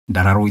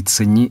ዳራሮ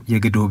የተሰኘ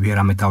የጌዴኦ ብሔር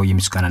ዓመታዊ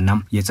የምሥጋናና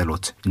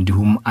የፀሎት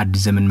እንዲሁም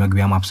አዲስ ዘመን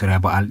መግቢያ ማብሰሪያ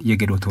በዓል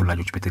የጌዴኦ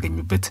ተወላጆች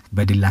በተገኙበት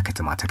በዲላ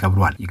ከተማ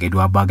ተከብሯል።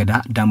 የጌዴኦ አባገዳ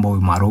ደንቦቢ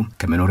ማሮ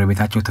ከመኖሪያ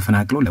ቤታቸው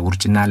ተፈናቅለው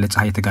ለውርጭና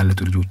ለፀሐይ የተጋለጡ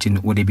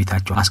ልጆችን ወደ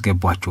ቤታቸው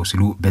አስገቧቸው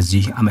ሲሉ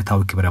በዚህ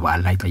ዓመታዊ ክብረ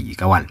በዓል ላይ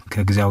ጠይቀዋል።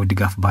 ከጊዜያዊ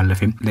ድጋፍ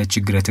ባለፈም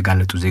ለችግር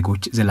የተጋለጡ ዜጎች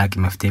ዘላቂ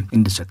መፍትሔ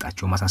እንዲሰጣቸው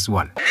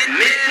አሳስበዋል።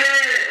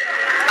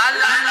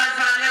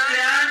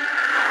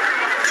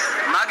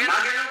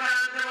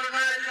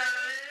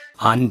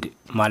 አንድ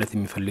ማለት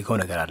የሚፈልገው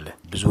ነገር አለ።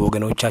 ብዙ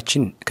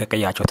ወገኖቻችን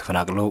ከቀያቸው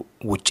ተፈናቅለው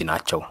ውጭ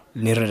ናቸው።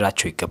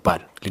 ልንረዳቸው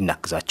ይገባል፣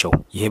 ልናግዛቸው።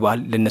 ይሄ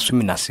በዓል ለነሱ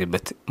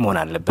የምናስብበት መሆን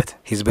አለበት።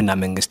 ህዝብና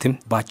መንግስትም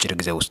በአጭር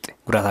ጊዜ ውስጥ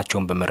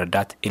ጉዳታቸውን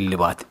በመረዳት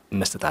እልባት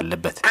መስጠት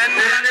አለበት።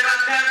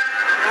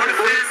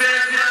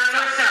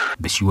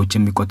 በሺዎች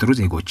የሚቆጠሩ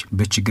ዜጎች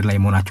በችግር ላይ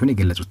መሆናቸውን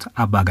የገለጹት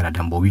አባገዳ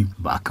ደንቦቢ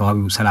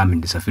በአካባቢው ሰላም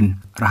እንዲሰፍን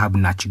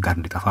ረሃብና ችግር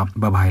እንዲጠፋ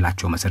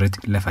በባህላቸው መሰረት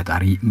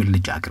ለፈጣሪ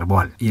ምልጃ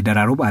አቅርበዋል።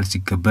 የዳራሮ በዓል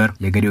ሲከበር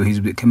የጌዴኦ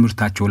ህዝብ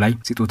ከምርታቸው ላይ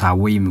ስጦታ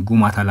ወይም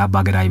ጉማታ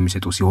ለአባገዳ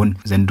የሚሰጡ ሲሆን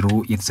ዘንድሮ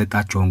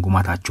የተሰጣቸውን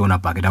ጉማታቸውን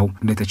አባገዳው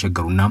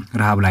ለተቸገሩና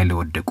ረሃብ ላይ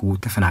ለወደቁ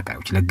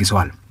ተፈናቃዮች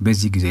ለግሰዋል።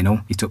 በዚህ ጊዜ ነው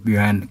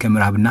ኢትዮጵያዊያን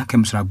ከምዕራብና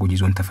ከምሥራቅ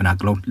ዞን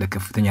ተፈናቅለው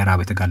ለከፍተኛ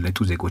ረሃብ የተጋለጡ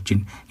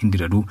ዜጎችን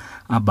እንዲረዱ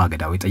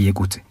አባገዳው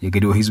የጠየቁት።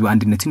 የጌዴኦ ህዝብ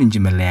አንድነትን እንጂ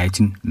መለያየትን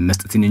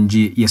መስጠትን እንጂ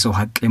የሰው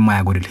ሀቅ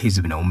የማያጎድል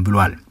ህዝብ ነው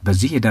ብለዋል።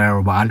 በዚህ የዳራሮ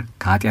በዓል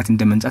ከኃጢአት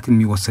እንደመንጻት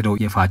የሚወሰደው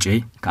የፋጬ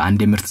ከአንድ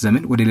የምርት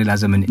ዘመን ወደ ሌላ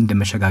ዘመን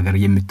እንደመሸጋገር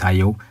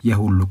የሚታየው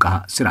የሁሉቃ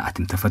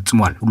ስርዓትም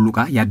ተፈጽሟል።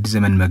 ሁሉቃ የአዲስ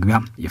ዘመን መግቢያ፣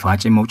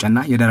 የፋጬ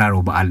መውጫና የዳራሮ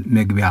በዓል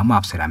መግቢያ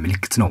ማብሰሪያ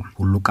ምልክት ነው።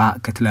 ሁሉቃ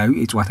ከተለያዩ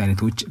የእጽዋት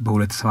አይነቶች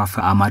በሁለት ሰፋፊ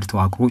አማድ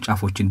ተዋቅሮ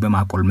ጫፎችን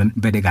በማቆልመም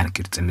በደጋን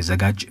ቅርጽ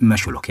የሚዘጋጅ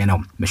መሾለኪያ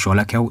ነው።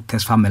 መሾለኪያው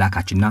ተስፋ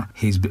መላካችና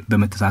ህዝብ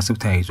በመተሳሰብ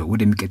ተያይዞ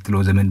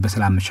ወደሚቀጥለው ዘመን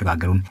በሰላም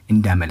መሸጋገሩን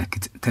እንዲያመለክት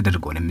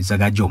ተደርጎ ነው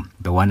የሚዘጋጀው።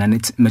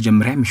 በዋናነት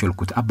መጀመሪያ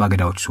የሚሾልኩት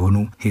አባገዳዎች ሲሆኑ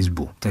ህዝቡ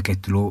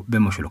ተከትሎ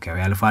በመሾለኪያው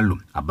ያልፋሉ።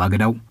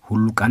 አባገዳው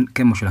ሁሉቃን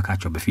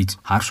ከመሾለካቸው በፊት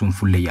ሀርሱን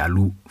ፉል ያሉ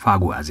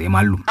ፋጎ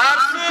ያዜማሉ።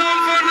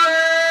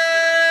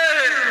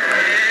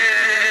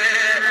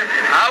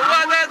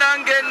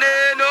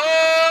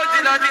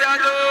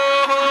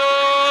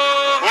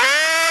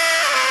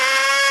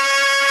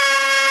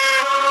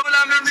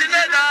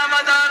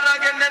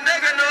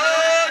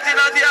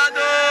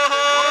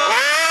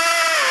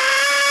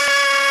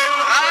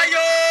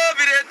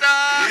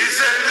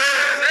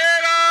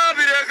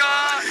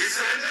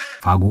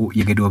 ፋጎ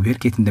የጌዴኦ ብሔር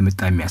ከየት እንደመጣ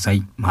የሚያሳይ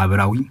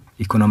ማህበራዊ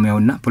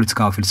ኢኮኖሚያዊና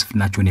ፖለቲካዊ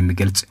ፍልስፍናቸውን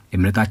የሚገልጽ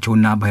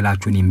እምነታቸውና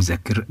ባህላቸውን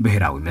የሚዘክር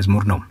ብሔራዊ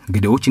መዝሙር ነው።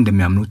 ጌዴኦዎች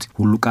እንደሚያምኑት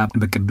ሁሉቃ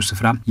በቅዱስ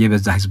ስፍራ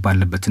የበዛ ህዝብ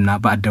ባለበትና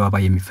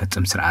በአደባባይ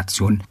የሚፈጸም ስርዓት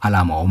ሲሆን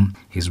ዓላማውም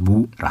ህዝቡ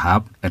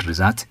ረሃብ፣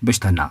 እርዛት፣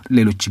 በሽታና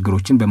ሌሎች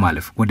ችግሮችን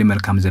በማለፍ ወደ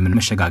መልካም ዘመን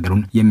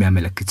መሸጋገሩን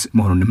የሚያመለክት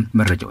መሆኑንም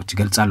መረጃዎች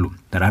ይገልጻሉ።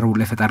 ዳራሮ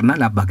ለፈጣሪና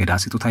ለአባገዳ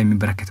ስጦታ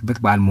የሚበረከትበት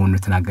በዓል መሆኑን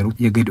የተናገሩት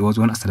የጌዴኦ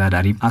ዞን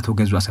አስተዳዳሪ አቶ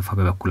ገዙ አሰፋ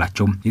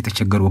በበኩላቸው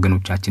የተቸገሩ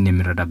ወገኖቻችን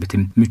የሚረዳበትም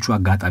ምቹ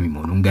አጋጣሚ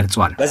መሆኑን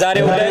ገልጸዋል።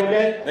 በዛሬው ዕለት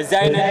በዚህ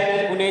አይነት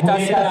ሁኔታ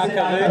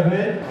ሲናከብር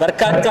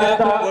በርካታ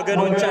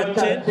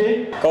ወገኖቻችን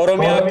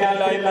ከኦሮሚያ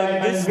ክልላዊ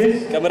መንግስት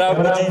ከምዕራብ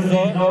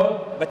ዞን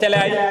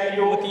በተለያዩ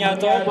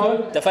ምክንያቶች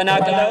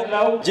ተፈናቅለው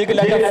እጅግ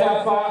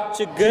ለከፋ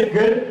ችግር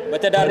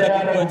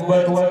በተዳረጉበት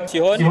ወቅት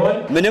ሲሆን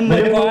ምንም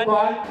እንኳን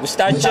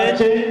ውስጣችን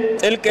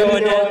ጥልቅ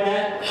የሆነ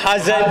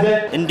ሐዘን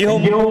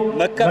እንዲሁም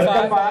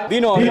መከፋት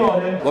ቢኖር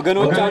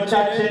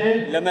ወገኖቻችንን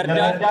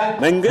ለመርዳት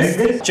መንግስት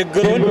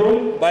ችግሩን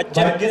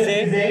በአጭር ጊዜ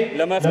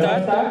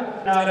ለመፍታት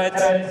ጥረት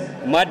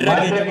ማድረግ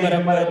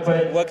የጀመረበት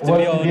ወቅት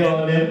ቢሆንም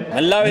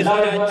መላው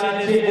የዞናችን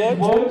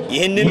ህዝቦች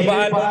ይህንን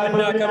በዓል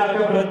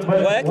በምናከብርበት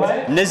ወቅት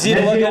እነዚህን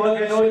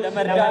ወገኖች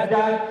ለመርዳት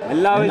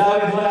መላው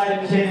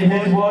የዞናችን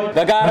ህዝቦች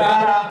በጋራ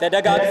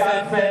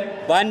ተደጋግፈን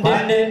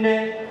በአንድነት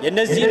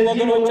የእነዚህን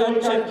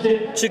ወገኖቻችን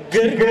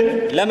ችግር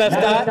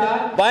ለመፍታት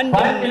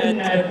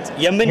በአንድነት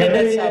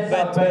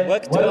የምንነሳበት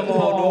ወቅት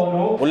በመሆኑ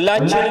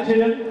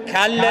ሁላችንም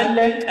ካለን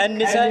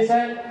ቀንሰን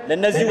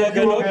ለነዚህ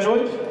ወገኖች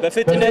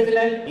በፍጥነት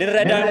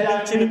ልንረዳ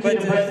እንችልበት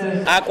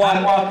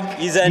አቋም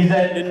ይዘን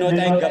ልንወጣ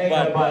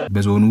ይገባል።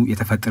 በዞኑ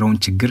የተፈጠረውን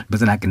ችግር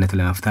በዘላቂነት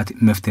ለመፍታት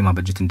መፍትሔ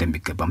ማበጀት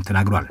እንደሚገባም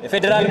ተናግሯል።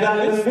 የፌደራል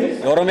መንግስት፣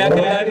 የኦሮሚያ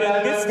ክልላዊ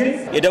መንግስት፣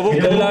 የደቡብ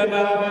ክልላዊ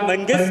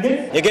መንግስት፣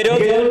 የጌዴኦ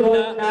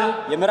ዞንና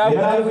የምዕራብ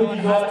ዞን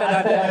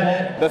አስተዳደር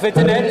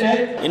በፍጥነት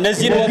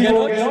እነዚህን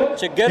ወገኖች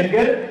ችግር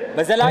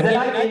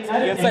በዘላቂነት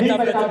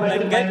የፈታበት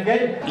መንገድ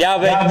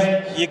ሊያበጅ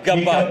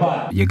ይገባል።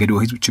 የጌዴኦ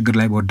ህዝብ ችግር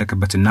ላይ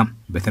በወደቀበትና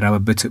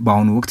በተራበበት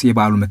በአሁኑ ወቅት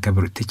የበዓሉ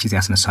መከበር ትችት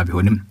ያስነሳ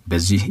ቢሆንም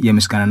በዚህ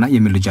የምሥጋናና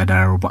የምልጃ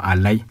ዳራሮ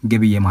በዓል ላይ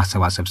ገቢ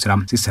የማሰባሰብ ስራ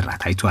ሲሰራ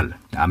ታይቷል።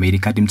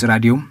 ለአሜሪካ ድምጽ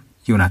ራዲዮ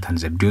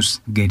ዮናታን ዘብዲዮስ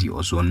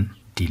ጌዴኦ ዞን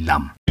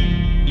ዲላም